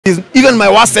Even my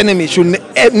worst enemy should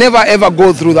never ever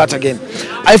go through that again.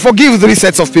 I forgive 3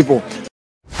 sets of people.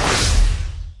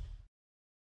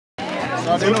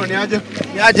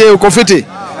 Niaje uko fiti?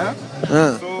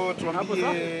 So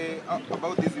tuambie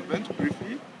about this event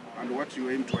briefly and what you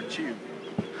aim to achieve.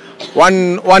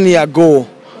 One year ago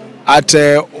at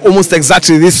almost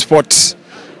exactly this spot,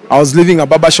 I was leaving a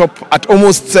barber shop at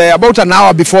almost about an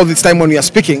hour before this time when we are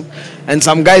speaking, and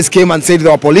some guys came and said they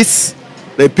were police.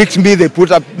 They picked me, they put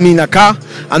me in a car,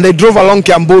 and they drove along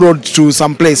Kiambu Road to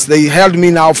some place. They held me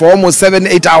now for almost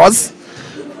 7-8 hours.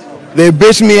 They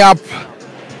beat me up.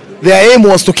 Their aim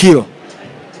was to kill.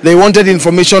 They wanted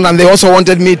information, and they also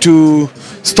wanted me to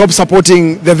stop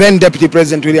supporting the then Deputy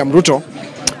President William Ruto.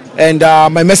 And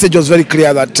my message was very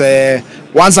clear that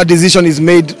once a decision is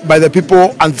made by the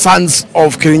people and sons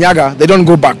of Kirinyaga, they don't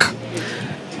go back.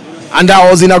 And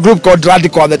I was in a group called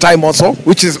Radical at the time also,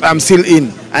 which I'm still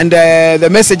in. And the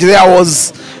message there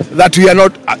was that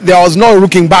there was no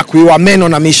looking back. We were men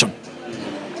on a mission.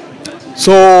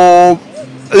 So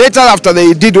later, after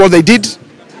they did what they did,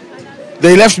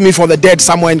 they left me for the dead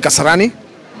somewhere in Kasarani,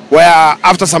 where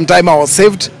after some time I was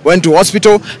saved, went to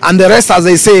hospital, and the rest, as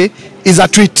they say, is a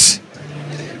treat.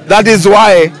 That is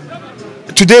why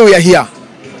today we are here,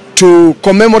 to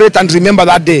commemorate and remember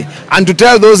that day, and to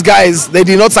tell those guys they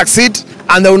did not succeed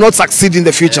and they will not succeed in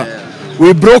the future.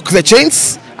 We broke the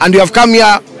chains, and we have come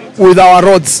here with our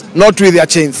rods, not with their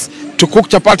chains, to cook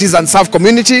chapatis and serve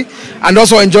community, and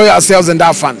also enjoy ourselves and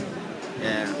have fun.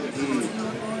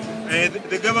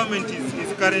 The government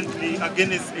is currently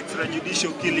against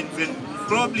extrajudicial killings, and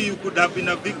probably you could have been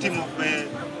a victim of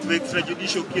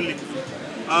extrajudicial killings.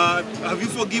 Have you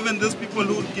forgiven those people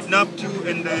who kidnapped you,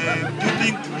 and do you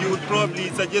think you would probably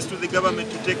suggest to the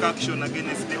government to take action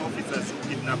against the officers who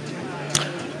kidnapped you?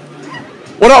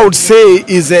 What I would say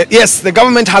is, yes, the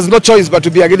government has no choice but to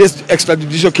be against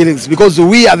extrajudicial killings, because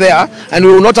we are there and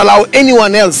we will not allow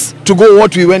anyone else to go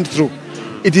what we went through.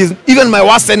 It is even my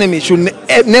worst enemy should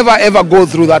never ever go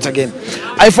through that again.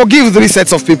 I forgive 3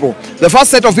 sets of people. The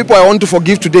first set of people I want to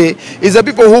forgive today is the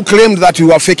people who claimed that we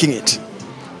were faking it.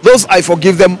 Those I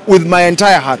forgive them with my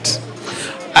entire heart.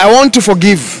 I want to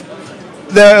forgive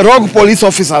the rogue police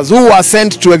officers who were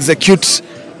sent to execute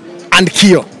and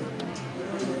kill.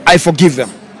 I forgive them.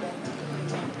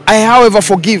 I, however,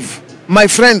 forgive my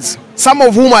friends, some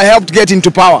of whom I helped get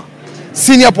into power,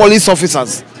 senior police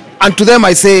officers, and to them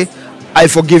I say, I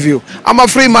forgive you. I'm a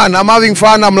free man. I'm having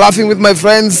fun. I'm laughing with my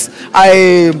friends.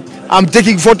 I'm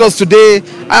taking photos today.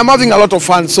 I'm having a lot of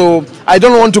fun. So I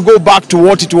don't want to go back to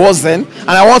what it was then.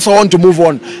 And I also want to move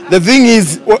on. The thing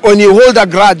is, when you hold a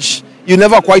grudge, you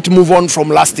never quite move on from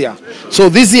last year. So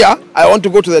this year, I want to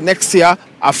go to the next year,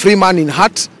 a free man in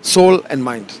heart, soul, and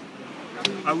mind.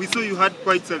 We saw you had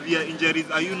quite severe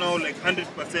injuries. Are you now like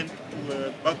 100%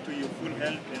 back to your full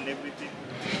health and everything?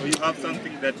 Or you have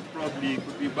something that probably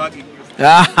could be bugging you?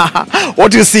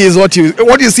 What you see is what you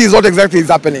see is what exactly is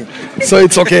happening. So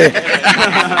it's okay.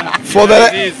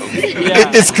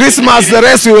 It's Christmas. The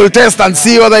rest we will test and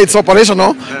see whether it's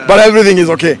operational. But everything is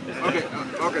okay.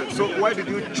 Okay. So why did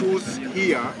you choose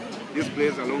here, this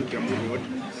place along Kiambu Road,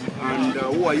 and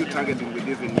who are you targeting with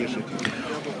this initiative?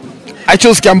 I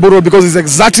chose Kiambu Road because it's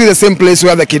exactly the same place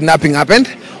where the kidnapping happened.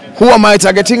 Who am I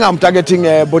targeting? I'm targeting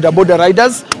boda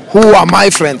riders who are my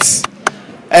friends.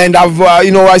 And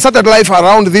I started life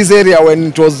around this area when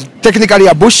it was technically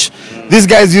a bush. These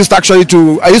guys used I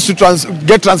used to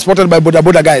get transported by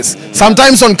boda guys,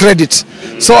 sometimes on credit.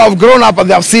 So I've grown up and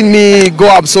they have seen me go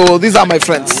up. So these are my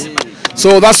friends.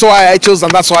 So that's why I chose,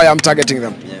 and that's why I'm targeting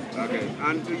them. Okay.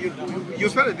 And you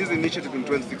started this initiative in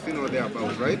 2016 or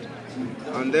thereabouts, right?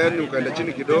 And then ukaenda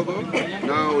chini kidogo,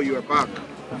 now you are back.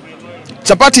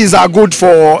 Chapatis are good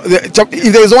for,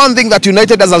 if there is one thing that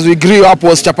united us as we grew up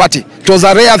was chapati. It was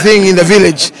a rare thing in the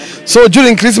village. So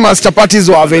during Christmas, chapatis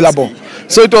were available.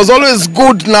 So it was always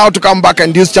good now to come back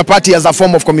and use chapati as a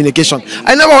form of communication.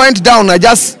 I never went down, I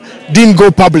just didn't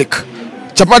go public.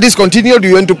 Chapatis continued,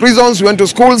 we went to prisons, we went to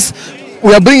schools.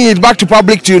 We are bringing it back to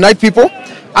public to unite people.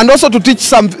 And also to teach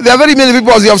some, there are very many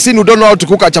people, as you have seen, who don't know how to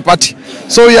cook a chapati.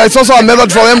 So yeah, it's also a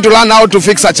method for them to learn how to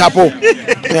fix a chapo.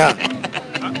 Yeah.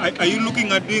 Are you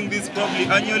looking at doing this probably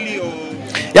annually, or?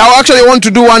 Yeah, I actually want to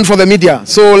do one for the media.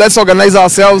 So let's organize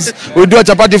ourselves. We'll do a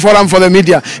chapati forum for the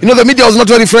media. You know, the media was not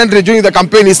very friendly during the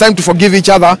campaign. It's time to forgive each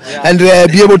other and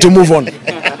be able to move on.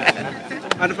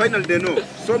 And finally, they know,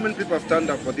 so many people stand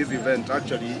up for this event,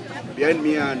 actually, behind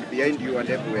me and behind you and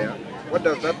everywhere. What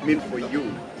does that mean for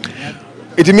you?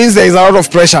 It means there is a lot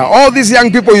of pressure. All these young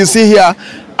people you see here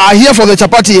are here for the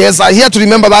chapati, yes, are here to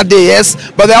remember that day,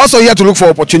 yes, but they're also here to look for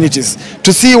opportunities,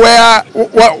 to see what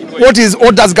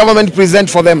does government present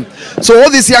for them. So all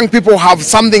these young people have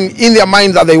something in their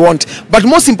mind that they want. But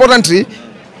most importantly,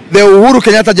 the Uhuru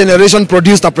Kenyatta generation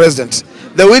produced a president.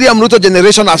 The William Ruto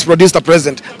generation has produced a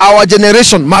president. Our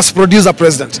generation must produce a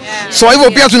president. So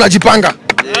hivyo pia tunajipanga.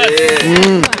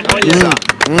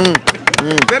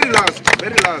 Very last,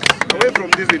 away from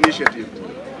this initiative.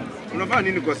 Unafanya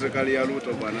nini kwa serikali ya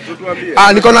Ruto bwana? Tutuambie.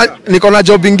 Niko na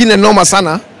job ingine noma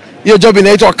sana. Hiyo job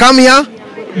inaitwa come here,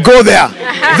 go there.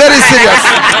 Very serious.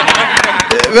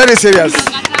 Very serious.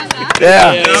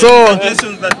 Yeah. So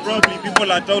suggestions that probably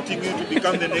people are touting you to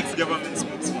become the next government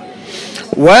spokesman.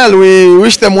 Well, we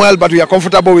wish them well, but we are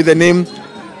comfortable with the name.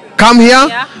 Come here,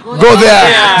 go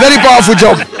there. Very powerful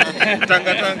job.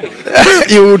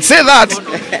 You would say that.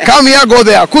 Come here, go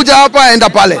there. Kuja hapa, enda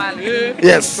pale.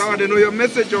 Yes. So, I know your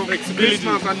message of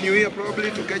Christmas and New Year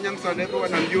probably to Kenyans and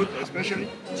everyone and youth especially.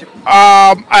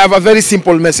 I have a very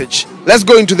simple message. Let's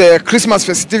go into the Christmas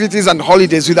festivities and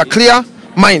holidays with a clear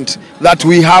mind that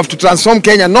we have to transform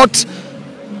Kenya not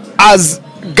as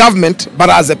government but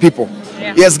as a people.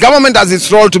 Yes, government has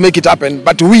its role to make it happen,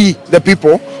 but we, the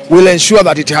people, will ensure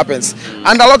that it happens.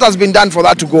 And a lot has been done for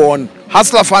that to go on.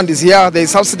 Hustler Fund is here. There is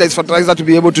subsidized fertilizer to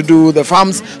be able to do the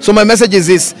farms. So my message is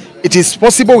this. It is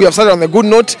possible. We have started on a good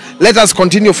note. Let us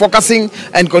continue focusing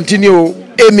and continue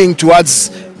aiming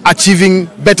towards achieving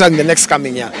better in the next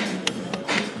coming year.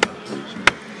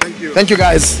 Thank you. Thank you,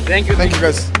 guys. Thank you. Thank you,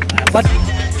 guys. But